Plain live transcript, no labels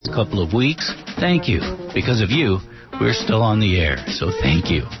couple of weeks, thank you. Because of you, we're still on the air, so thank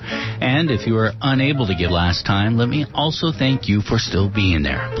you. And if you were unable to get last time, let me also thank you for still being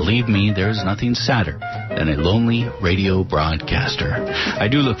there. Believe me, there's nothing sadder than a lonely radio broadcaster. I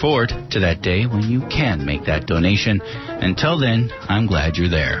do look forward to that day when you can make that donation. Until then, I'm glad you're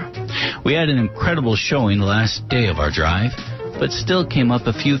there. We had an incredible showing the last day of our drive, but still came up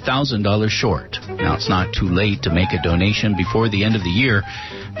a few $1,000s short. Now, it's not too late to make a donation before the end of the year.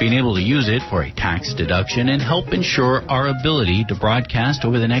 Being able to use it for a tax deduction and help ensure our ability to broadcast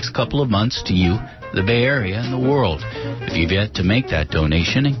over the next couple of months to you, the Bay Area, and the world. If you've yet to make that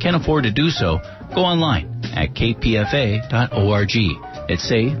donation and can afford to do so, go online at kpfa.org. It's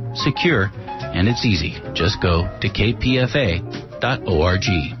safe, secure, and it's easy. Just go to kpfa.org.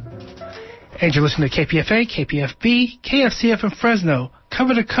 And you're listening to KPFA, KPFB, KFCF in Fresno.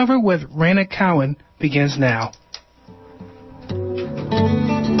 Cover to Cover with Raina Cowan begins now.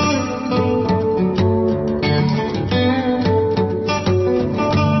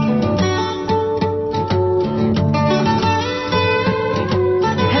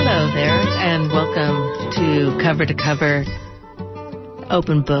 Cover to Cover,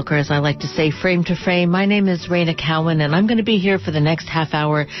 Open Book, or as I like to say, Frame to Frame. My name is Raina Cowan, and I'm going to be here for the next half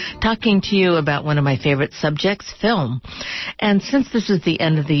hour talking to you about one of my favorite subjects, film. And since this is the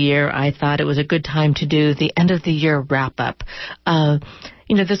end of the year, I thought it was a good time to do the end of the year wrap-up.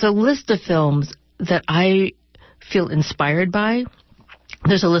 There's a list of films that I feel inspired by.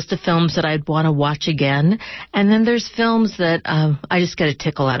 There's a list of films that I'd want to watch again, and then there's films that I just get a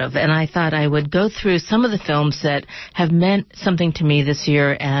tickle out of. And I thought I would go through some of the films that have meant something to me this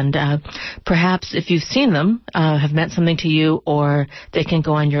year, and perhaps if you've seen them, have meant something to you, or they can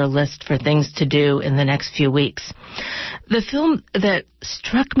go on your list for things to do in the next few weeks. The film that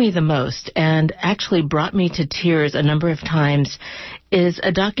struck me the most and actually brought me to tears a number of times is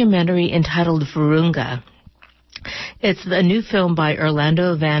a documentary entitled Virunga. It's a new film by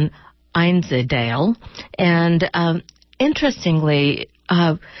Orlando Van Einsdale, and interestingly,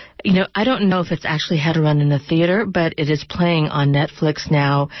 I don't know if it's actually had a run in a theater, but it is playing on Netflix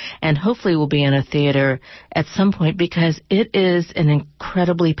now, and hopefully will be in a theater at some point because it is an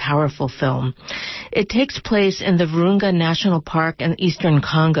incredibly powerful film. It takes place in the Virunga National Park in eastern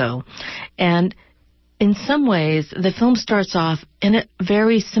Congo, and in some ways, the film starts off in a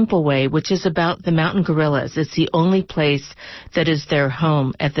very simple way, which is about the mountain gorillas. It's the only place that is their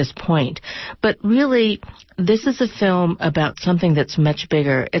home at this point. But really, this is a film about something that's much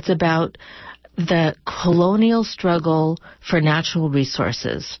bigger. It's about the colonial struggle for natural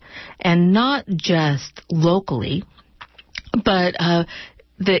resources, and not just locally, but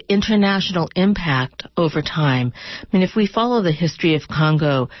the international impact over time. I mean, if we follow the history of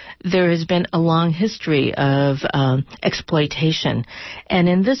Congo, there has been a long history of exploitation. And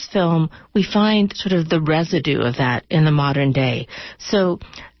in this film, we find sort of the residue of that in the modern day. So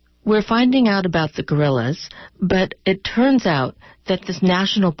we're finding out about the gorillas, but it turns out that this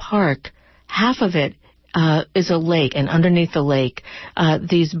national park, half of it is a lake, and underneath the lake,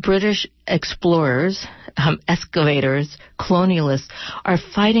 these British explorers, excavators, colonialists, are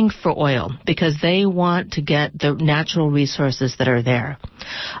fighting for oil because they want to get the natural resources that are there.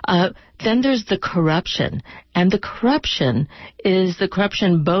 Then there's the corruption, and the corruption is the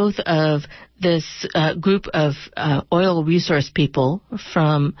corruption both of this group of oil resource people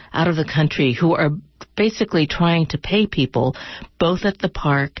from out of the country who are basically trying to pay people both at the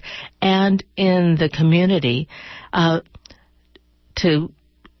park and in the community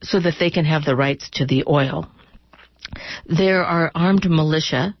so that they can have the rights to the oil. There are armed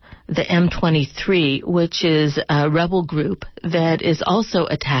militia, the M23, which is a rebel group that is also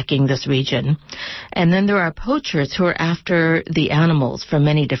attacking this region. And then there are poachers who are after the animals for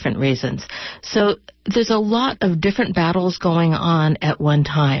many different reasons. So there's a lot of different battles going on at one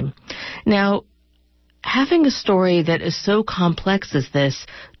time. Now, having a story that is so complex as this,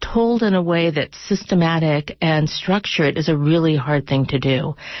 told in a way that's systematic and structured, is a really hard thing to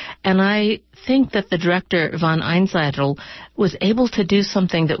do. And I think that the director, Van Einsdale, was able to do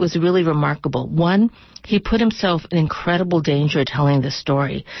something that was really remarkable. One, he put himself in incredible danger telling this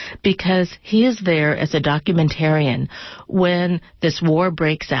story because he is there as a documentarian when this war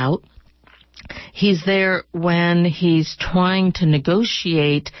breaks out. He's there when he's trying to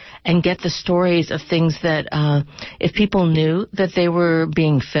negotiate and get the stories of things that if people knew that they were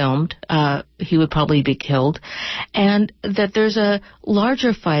being filmed, he would probably be killed. And that there's a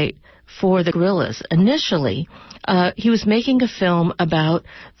larger fight for the gorillas. Initially, he was making a film about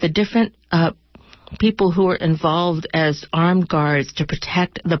the different people who were involved as armed guards to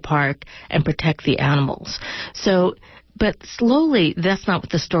protect the park and protect the animals. So But slowly, that's not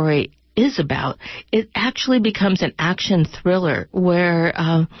what the story is about. It actually becomes an action thriller where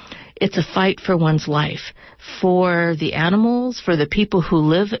it's a fight for one's life, for the animals, for the people who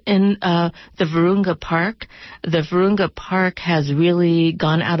live in the Virunga Park. The Virunga Park has really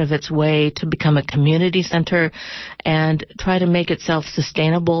gone out of its way to become a community center and try to make itself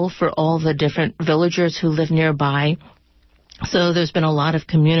sustainable for all the different villagers who live nearby. So there's been a lot of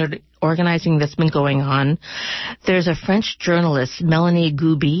community organizing that's been going on. There's a French journalist, Melanie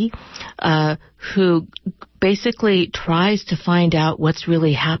Goubi, who basically tries to find out what's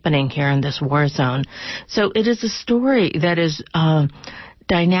really happening here in this war zone. So it is a story that is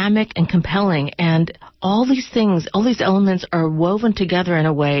dynamic and compelling, and all these things, all these elements are woven together in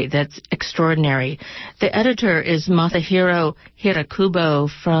a way that's extraordinary. The editor is Masahiro Hirakubo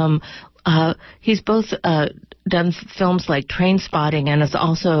from he's both done films like Trainspotting and has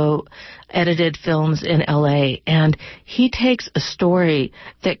also edited films in L.A. And he takes a story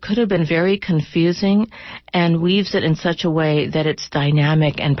that could have been very confusing and weaves it in such a way that it's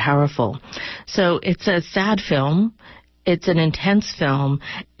dynamic and powerful. So it's a sad film. It's an intense film,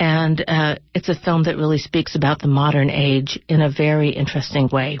 and it's a film that really speaks about the modern age in a very interesting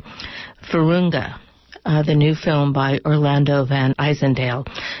way. Virunga, the new film by Orlando Van Isendale.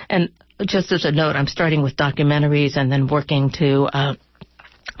 And just as a note, I'm starting with documentaries and then working to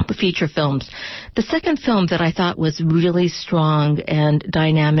feature films. The second film that I thought was really strong and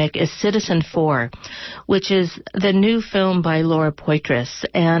dynamic is Citizen4, which is the new film by Laura Poitras.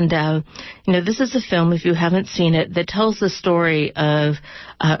 And, this is a film, if you haven't seen it, that tells the story of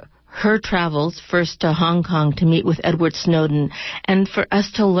her travels first to Hong Kong to meet with Edward Snowden and for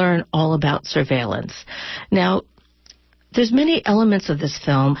us to learn all about surveillance. Now, there's many elements of this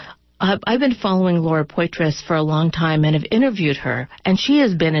film. I've been following Laura Poitras for a long time and have interviewed her, and she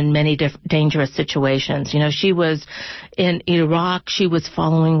has been in many dangerous situations. She was in Iraq. She was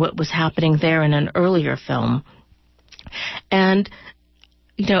following what was happening there in an earlier film. And,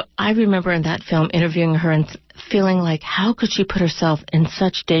 I remember in that film interviewing her and feeling like, how could she put herself in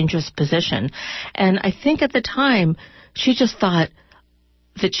such dangerous position? And I think at the time, she just thought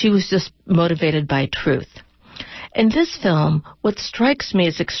that she was just motivated by truth. In this film, what strikes me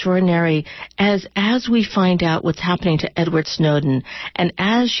as extraordinary as we find out what's happening to Edward Snowden and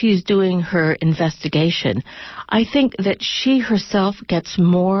as she's doing her investigation, I think that she herself gets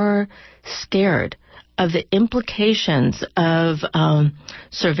more scared of the implications of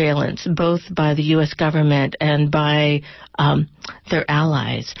surveillance, both by the U.S. government and by their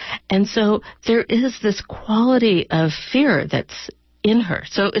allies. And so there is this quality of fear that's in her.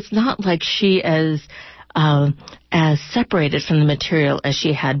 So it's not like she as separated from the material as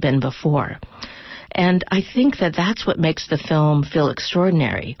she had been before. And I think that that's what makes the film feel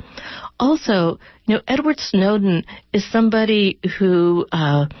extraordinary. Also, Edward Snowden is somebody who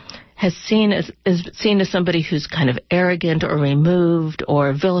is seen as somebody who's kind of arrogant or removed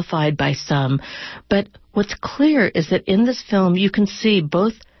or vilified by some. But what's clear is that in this film you can see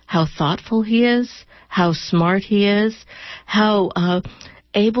both how thoughtful he is, how smart he is, how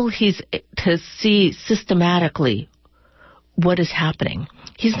able he's to see systematically what is happening.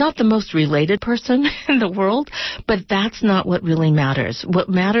 He's not the most related person in the world, but that's not what really matters. What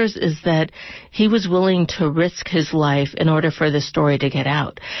matters is that he was willing to risk his life in order for the story to get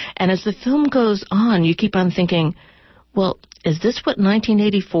out. And as the film goes on, you keep on thinking, well, is this what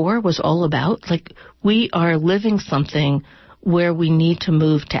 1984 was all about? Like, we are living something where we need to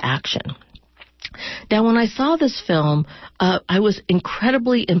move to action. Now, when I saw this film, I was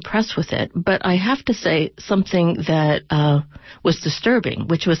incredibly impressed with it, but I have to say something that was disturbing,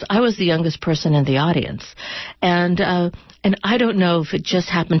 which was I was the youngest person in the audience. And I don't know if it just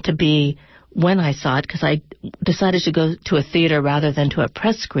happened to be when I saw it, because I decided to go to a theater rather than to a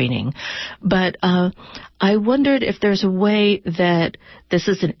press screening. But I wondered if there's a way that this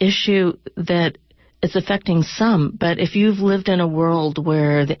is an issue that it's affecting some, but if you've lived in a world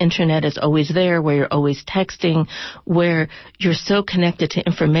where the internet is always there, where you're always texting, where you're so connected to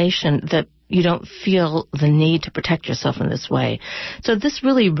information that you don't feel the need to protect yourself in this way. So this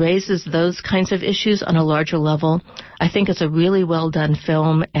really raises those kinds of issues on a larger level. I think it's a really well done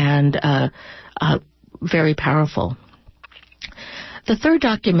film and very powerful. The third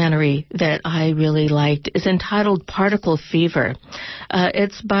documentary that I really liked is entitled Particle Fever.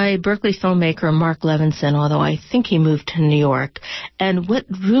 It's by Berkeley filmmaker Mark Levinson, although I think he moved to New York. And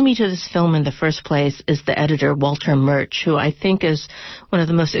what drew me to this film in the first place is the editor, Walter Murch, who I think is one of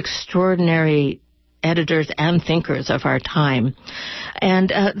the most extraordinary editors and thinkers of our time. And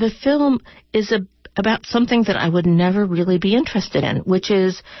the film is about something that I would never really be interested in, which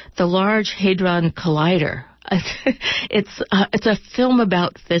is the Large Hadron Collider It's a film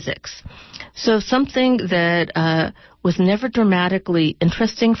about physics. So something that was never dramatically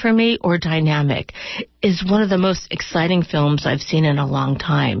interesting for me or dynamic is one of the most exciting films I've seen in a long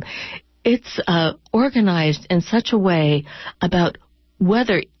time. It's organized in such a way about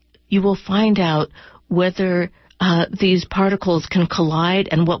whether you will find out whether these particles can collide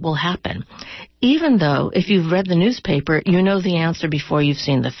and what will happen. Even though, if you've read the newspaper, you know the answer before you've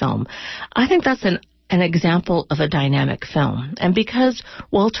seen the film. I think that's an example of a dynamic film. And because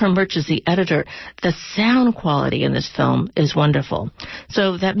Walter Murch is the editor, the sound quality in this film is wonderful.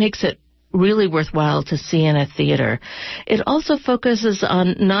 So that makes it really worthwhile to see in a theater. It also focuses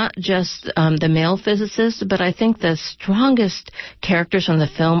on not just the male physicists, but I think the strongest characters from the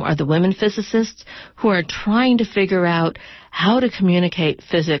film are the women physicists who are trying to figure out how to communicate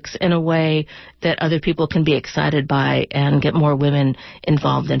physics in a way that other people can be excited by and get more women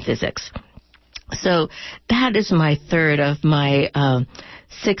involved in physics. So that is my third of my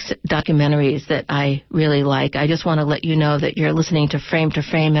 6 documentaries that I really like. I just want to let you know that you're listening to Frame to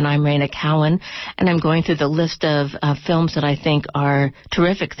Frame, and I'm Raina Cowan, and I'm going through the list of films that I think are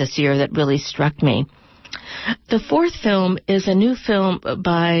terrific this year that really struck me. The fourth film is a new film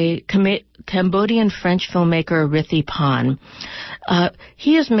by Cambodian French filmmaker Rithi Pan.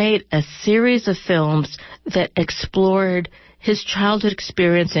 He has made a series of films that explored his childhood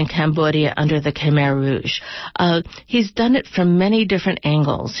experience in Cambodia under the Khmer Rouge. He's done it from many different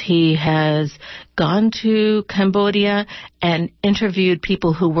angles. He has gone to Cambodia and interviewed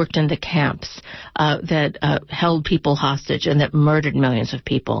people who worked in the camps that held people hostage and that murdered millions of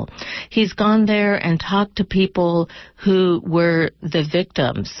people. He's gone there and talked to people who were the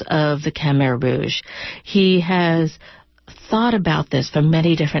victims of the Khmer Rouge. He has thought about this from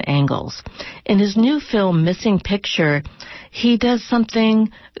many different angles. In his new film, Missing Picture, he does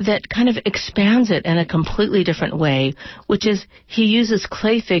something that kind of expands it in a completely different way, which is he uses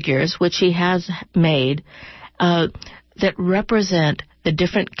clay figures, which he has made, that represent the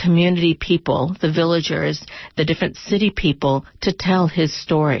different community people, the villagers, the different city people, to tell his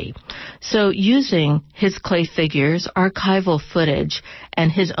story. So using his clay figures, archival footage,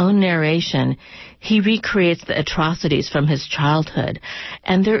 and his own narration, he recreates the atrocities from his childhood.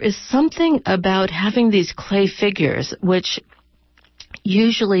 And there is something about having these clay figures, which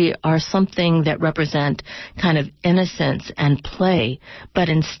usually are something that represent kind of innocence and play, but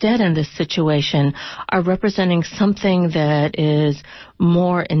instead in this situation are representing something that is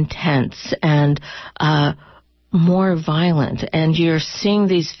more intense and more violent. And you're seeing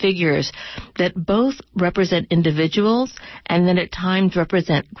these figures that both represent individuals and then at times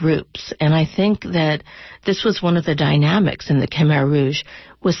represent groups. And I think that this was one of the dynamics in the Khmer Rouge.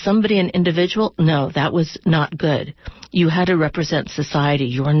 Was somebody an individual? No, that was not good. You had to represent society.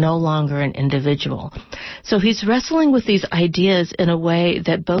 You are no longer an individual. So he's wrestling with these ideas in a way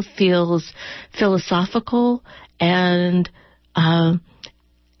that both feels philosophical and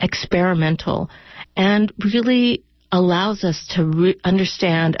experimental, and really allows us to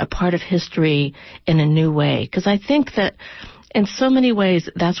understand a part of history in a new way. Because I think that in so many ways,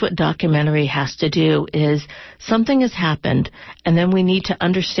 that's what documentary has to do, is something has happened, and then we need to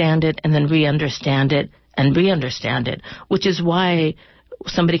understand it and then re-understand it and re-understand it, which is why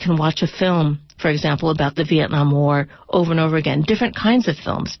somebody can watch a film, for example, about the Vietnam War over and over again, different kinds of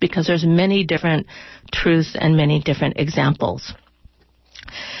films, because there's many different truths and many different examples.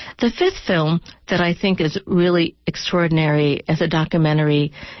 The fifth film that I think is really extraordinary as a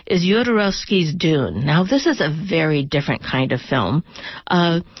documentary is Jodorowsky's Dune. Now, this is a very different kind of film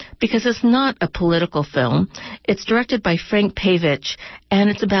because it's not a political film. It's directed by Frank Pavich, and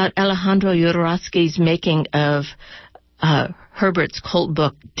it's about Alejandro Jodorowsky's making of Herbert's cult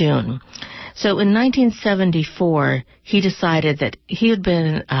book, Dune. So in 1974, he decided that he had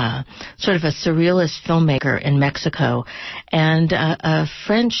been sort of a surrealist filmmaker in Mexico, and a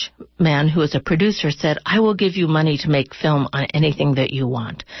French man who was a producer said, "I will give you money to make film on anything that you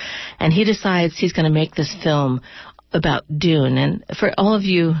want." And he decides he's going to make this film about Dune. And for all of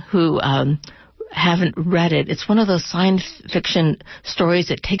you who haven't read it, it's one of those science fiction stories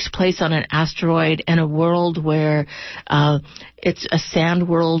that takes place on an asteroid in a world where it's a sand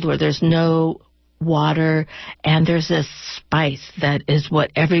world where there's no water, and there's this spice that is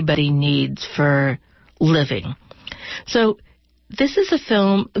what everybody needs for living. So this is a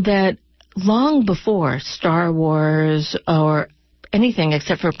film that long before Star Wars or anything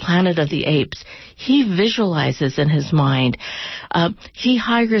except for Planet of the Apes, he visualizes in his mind. He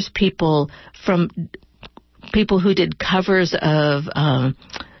hires people from people who did covers of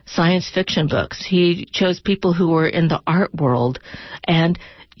science fiction books. He chose people who were in the art world, and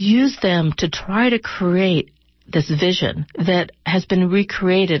used them to try to create this vision that has been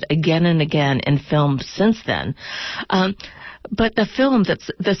recreated again and again in films since then. But the film,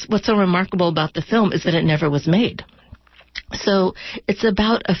 what's so remarkable about the film is that it never was made. So it's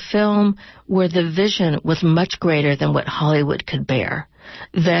about a film where the vision was much greater than what Hollywood could bear.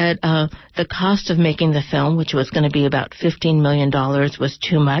 That the cost of making the film, which was going to be about $15 million, was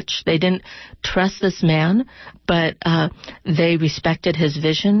too much. They didn't trust this man, but they respected his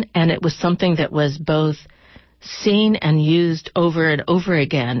vision, and it was something that was both seen and used over and over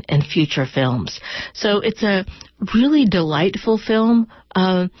again in future films. So it's a really delightful film.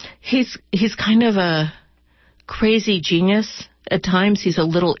 He's kind of a crazy genius. At times he's a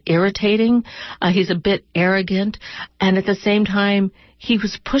little irritating. He's a bit arrogant. And at the same time, he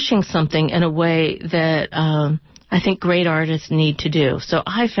was pushing something in a way that I think great artists need to do. So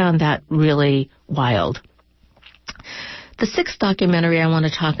I found that really wild. The sixth documentary I want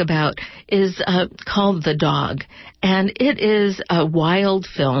to talk about is called The Dog, and it is a wild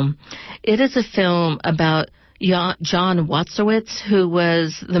film. It is a film about John Watzowitz, who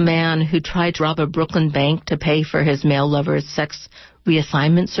was the man who tried to rob a Brooklyn bank to pay for his male lover's sex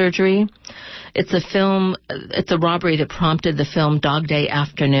reassignment surgery. It's a robbery that prompted the film Dog Day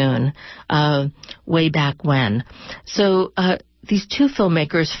Afternoon way back when. So these two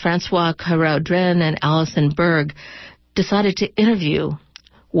filmmakers, Francois Caudron and Alison Berg, decided to interview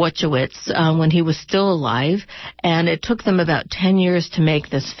Watzowitz when he was still alive, and it took them about 10 years to make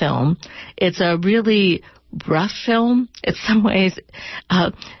this film. It's a really rough film. In some ways,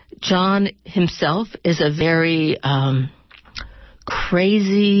 John himself is a very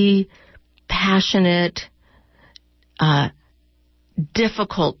crazy, passionate,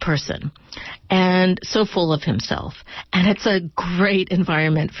 difficult person, and so full of himself. And it's a great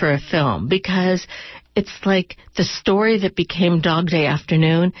environment for a film because it's like the story that became Dog Day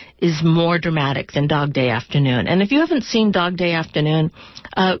Afternoon is more dramatic than Dog Day Afternoon. And if you haven't seen Dog Day Afternoon,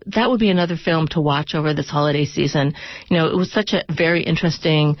 that would be another film to watch over this holiday season. You know, it was such a very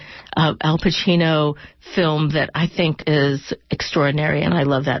interesting Al Pacino film that I think is extraordinary, and I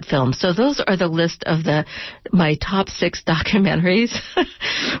love that film. So those are the list of my top 6 documentaries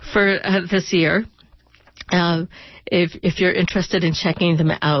for this year. If you're interested in checking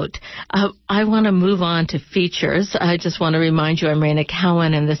them out. I want to move on to features. I just want to remind you I'm Raina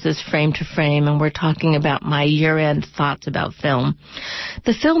Cowan, and this is Frame to Frame, and we're talking about my year-end thoughts about film.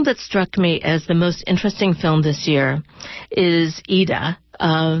 The film that struck me as the most interesting film this year is Ida,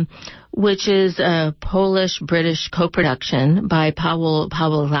 which is a Polish-British co-production by Paweł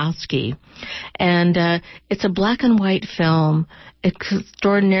Pawłowski. And it's a black and white film,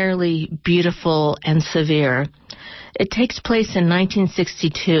 extraordinarily beautiful and severe. It takes place in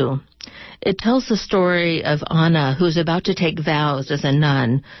 1962. It tells the story of Anna, who's about to take vows as a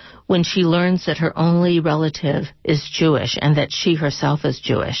nun, when she learns that her only relative is Jewish and that she herself is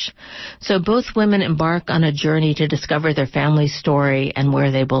Jewish. So both women embark on a journey to discover their family's story and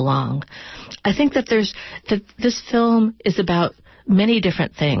where they belong. I think that this film is about many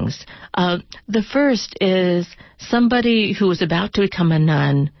different things. The first is somebody who is about to become a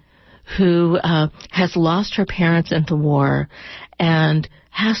nun who has lost her parents in the war and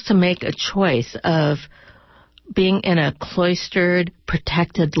has to make a choice of being in a cloistered,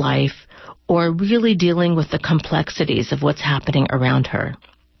 protected life or really dealing with the complexities of what's happening around her.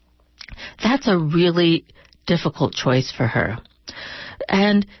 That's a really difficult choice for her.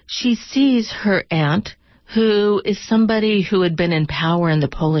 And she sees her aunt, who is somebody who had been in power in the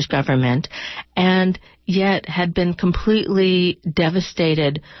Polish government and yet had been completely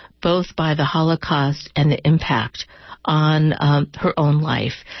devastated both by the Holocaust and the impact on her own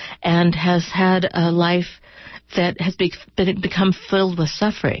life, and has had a life that has become filled with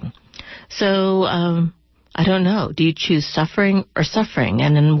suffering. So I don't know. Do you choose suffering or suffering,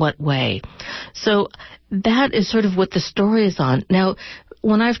 and in what way? So that is sort of what the story is on. Now,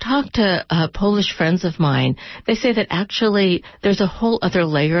 when I've talked to Polish friends of mine, they say that actually there's a whole other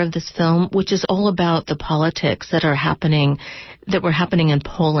layer of this film, which is all about the politics that were happening in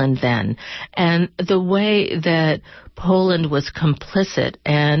Poland then, and the way that Poland was complicit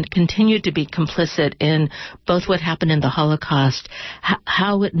and continued to be complicit in both what happened in the Holocaust,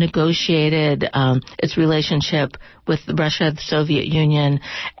 how it negotiated its relationship with Russia, the Soviet Union,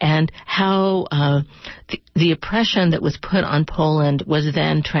 and how the oppression that was put on Poland was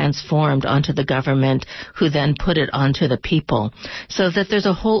then transformed onto the government, who then put it onto the people. So that there's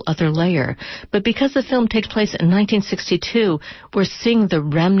a whole other layer. But because the film takes place in 1962, we're seeing the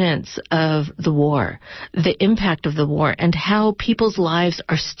remnants of the war, the impact of the war, and how people's lives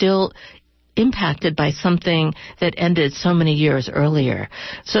are still impacted by something that ended so many years earlier.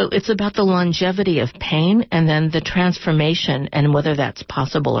 So it's about the longevity of pain and then the transformation and whether that's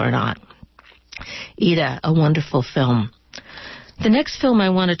possible or not. Ida, a wonderful film. The next film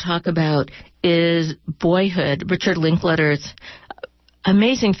I want to talk about is Boyhood, Richard Linklater's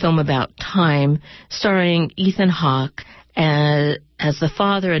amazing film about time, starring Ethan Hawke as the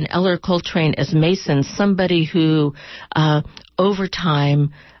father and Eller Coltrane as Mason, somebody who, over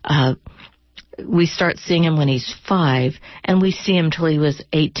time, we start seeing him when he's 5, and we see him till he was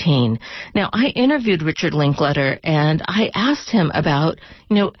 18. Now, I interviewed Richard Linklater, and I asked him about,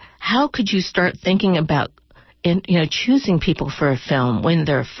 how could you start thinking about choosing people for a film when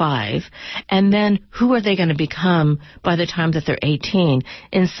they're 5, and then who are they going to become by the time that they're 18?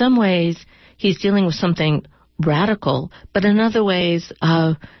 In some ways, he's dealing with something radical, but in other ways,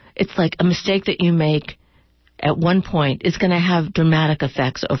 it's like a mistake that you make at one point is going to have dramatic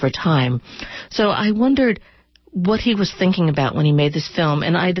effects over time. So I wondered what he was thinking about when he made this film,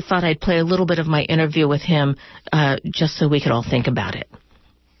 and I thought I'd play a little bit of my interview with him just so we could all think about it.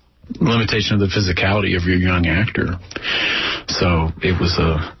 Limitation of the physicality of your young actor. So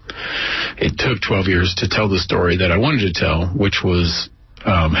it took 12 years to tell the story that I wanted to tell, which was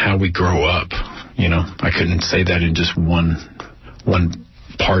how we grow up. I couldn't say that in just one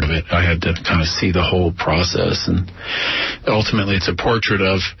part of it. I had to kind of see the whole process, and ultimately it's a portrait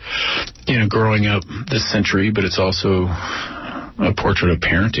of growing up this century, but it's also a portrait of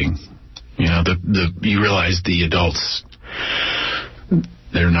parenting. You realize the adults,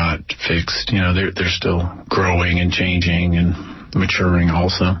 they're not fixed. They're still growing and changing and maturing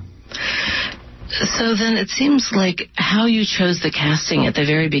also. So then it seems like how you chose the casting at the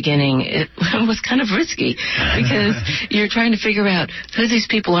very beginning, it was kind of risky because you're trying to figure out who these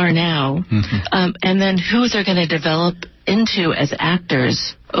people are now, and then who they're going to develop into as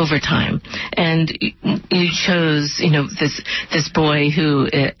actors over time. And you chose, this boy who,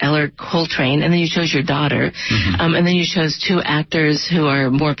 Eller Coltrane, and then you chose your daughter, and then you chose 2 actors who are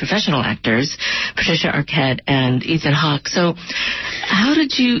more professional actors, Patricia Arquette and Ethan Hawke. So how what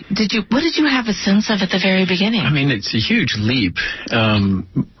did you have a sense of at the very beginning? I mean, it's a huge leap.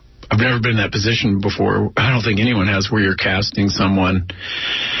 I've never been in that position before. I don't think anyone has, where you're casting someone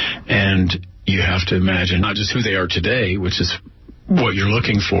and you have to imagine not just who they are today, which is what you're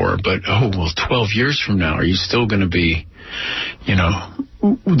looking for, but 12 years from now, are you still going to be,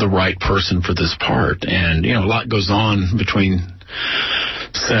 the right person for this part? And, a lot goes on between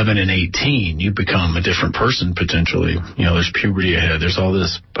 7 and 18. You become a different person potentially. There's puberty ahead. There's all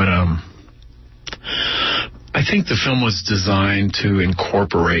this. But I think the film was designed to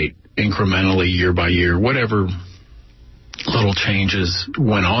incorporate incrementally, year by year, whatever little changes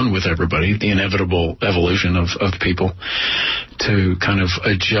went on with everybody, the inevitable evolution of people, to kind of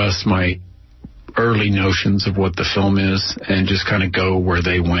adjust my early notions of what the film is and just kind of go where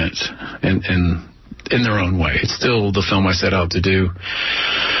they went and in their own way. It's still the film I set out to do,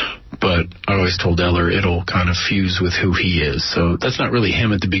 but I always told Eller it'll kind of fuse with who he is. So that's not really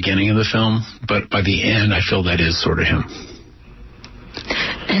him at the beginning of the film, but by the end I feel that is sort of him.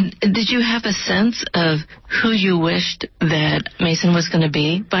 And did you have a sense of who you wished that Mason was going to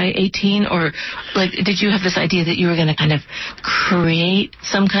be by 18? Or, did you have this idea that you were going to kind of create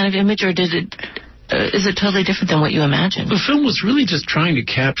some kind of image, or is it totally different than what you imagined? The film was really just trying to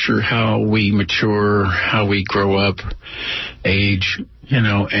capture how we mature, how we grow up, age,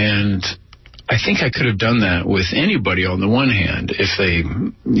 and I think I could have done that with anybody on the one hand if they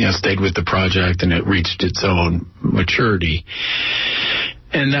stayed with the project and it reached its own maturity.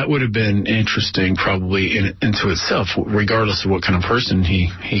 And that would have been interesting probably into itself, regardless of what kind of person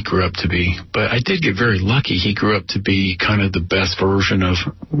he grew up to be. But I did get very lucky. He grew up to be kind of the best version of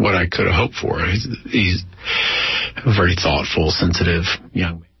what I could have hoped for. He's a very thoughtful, sensitive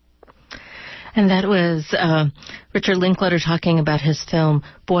young man. And that was Richard Linklater talking about his film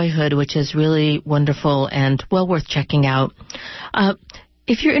Boyhood, which is really wonderful and well worth checking out.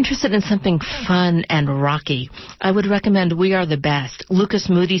 If you're interested in something fun and rocky, I would recommend We Are the Best, Lukas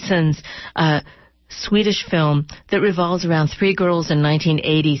Moodysson's Swedish film that revolves around 3 girls in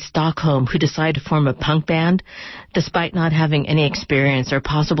 1980 Stockholm who decide to form a punk band despite not having any experience or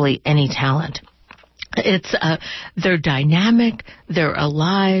possibly any talent. They're dynamic, they're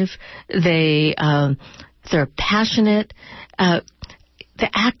alive, they're passionate. The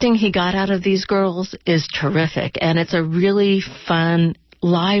acting he got out of these girls is terrific, and it's a really fun,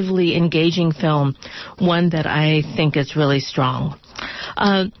 lively, engaging film, one that I think is really strong.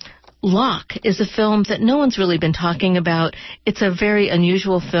 Locke is a film that no one's really been talking about. It's a very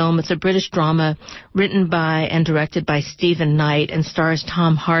unusual film. It's a British drama written by and directed by Stephen Knight and stars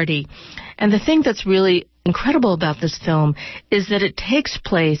Tom Hardy. And the thing that's really incredible about this film is that it takes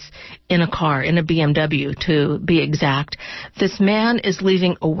place in a car, in a BMW to be exact. This man is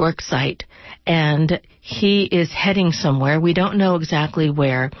leaving a work site and he is heading somewhere. We don't know exactly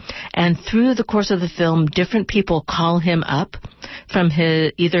where. And through the course of the film, different people call him up from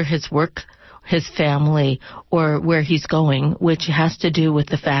either his work, his family, or where he's going, which has to do with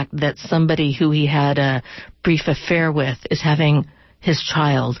the fact that somebody who he had a brief affair with is having his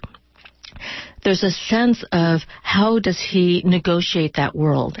child. There's a sense of how does he negotiate that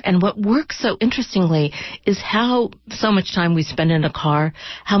world. And what works so interestingly is how so much time we spend in a car,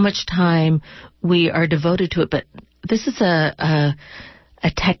 how much time we are devoted to it. But this is a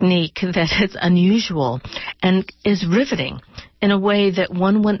technique that is unusual and is riveting in a way that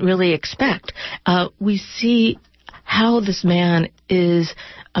one wouldn't really expect. We see how this man is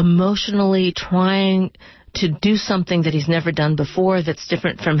emotionally trying to do something that he's never done before that's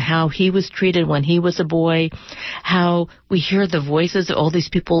different from how he was treated when he was a boy, how we hear the voices of all these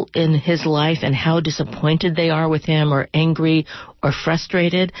people in his life and how disappointed they are with him or angry or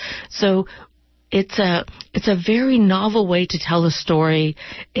frustrated. So it's a very novel way to tell a story.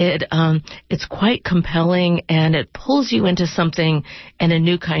 It's quite compelling and it pulls you into something in a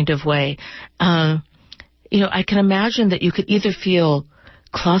new kind of way. I can imagine that you could either feel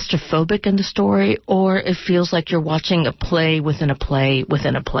claustrophobic in the story, or it feels like you're watching a play within a play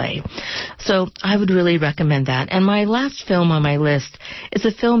within a play. So I would really recommend that. And my last film on my list is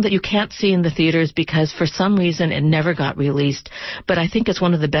a film that you can't see in the theaters because for some reason it never got released, but I think it's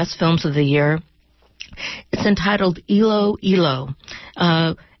one of the best films of the year. It's entitled Ilo Ilo,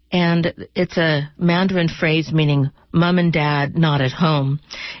 and it's a Mandarin phrase meaning Mom and Dad Not at Home.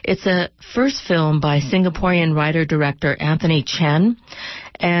 It's a first film by Singaporean writer-director Anthony Chen,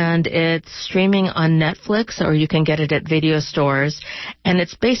 and it's streaming on Netflix, or you can get it at video stores. And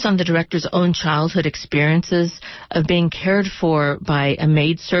it's based on the director's own childhood experiences of being cared for by a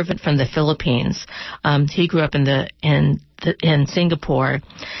maidservant from the Philippines. He grew up in Singapore,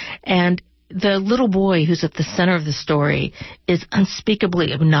 and the little boy who's at the center of the story is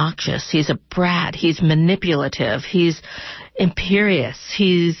unspeakably obnoxious. He's a brat. He's manipulative. He's imperious.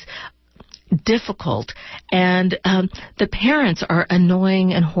 He's difficult. And the parents are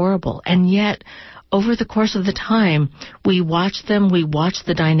annoying and horrible. And yet, over the course of the time, we watch them, we watch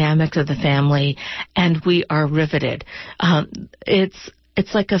the dynamics of the family, and we are riveted.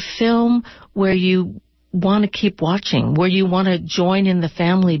 It's like a film where you want to keep watching, where you want to join in the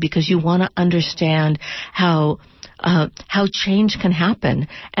family because you want to understand how change can happen.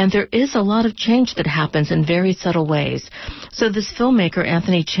 And there is a lot of change that happens in very subtle ways. So this filmmaker,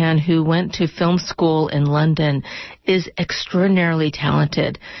 Anthony Chen, who went to film school in London, is extraordinarily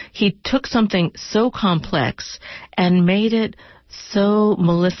talented. He took something so complex and made it so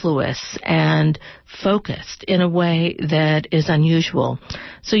mellifluous and focused in a way that is unusual.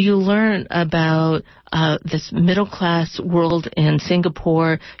 So you learn about this middle-class world in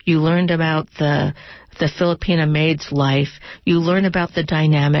Singapore. You learned about the Filipina maid's life. You learn about the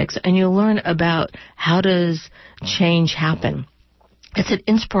dynamics, and you learn about how does change happen. It's an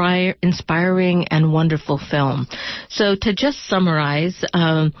inspiring and wonderful film. So to just summarize,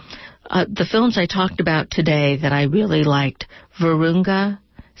 the films I talked about today that I really liked: Virunga,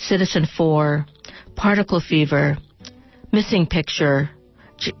 Citizen 4, Particle Fever, Missing Picture,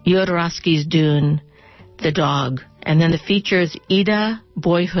 Jodorowsky's Dune, The Dog, and then the features Ida,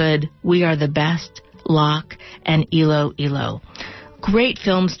 Boyhood, We Are the Best, Locke, and Ilo Ilo. Great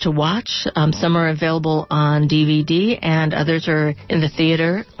films to watch. Some are available on DVD and others are in the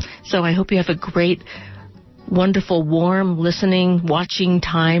theater. So I hope you have a great, wonderful, warm, listening, watching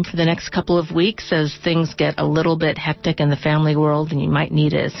time for the next couple of weeks as things get a little bit hectic in the family world and you might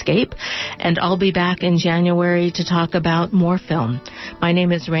need to escape. And I'll be back in January to talk about more film. My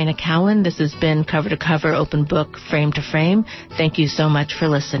name is Raina Cowan. This has been Cover to Cover, Open Book, Frame to Frame. Thank you so much for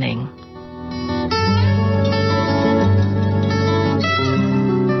listening.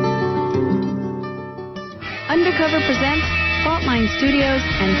 Undercover presents Faultline Studios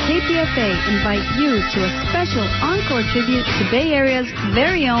and KPFA invite you to a special encore tribute to Bay Area's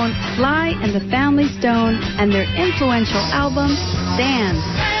very own Sly and the Family Stone and their influential album, Stand.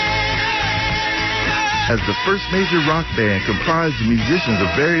 As the first major rock band comprised of musicians of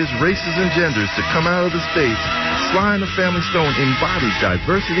various races and genders to come out of the States, Sly and the Family Stone embodies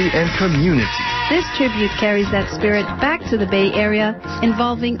diversity and community. This tribute carries that spirit back to the Bay Area,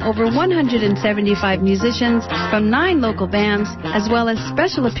 involving over 175 musicians from 9 local bands, as well as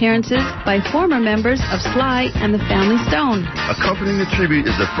special appearances by former members of Sly and the Family Stone. Accompanying the tribute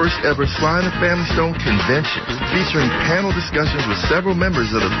is the first ever Sly and the Family Stone convention, featuring panel discussions with several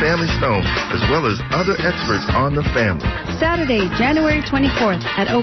members of the Family Stone, as well as other experts on the family. Saturday, January 24th at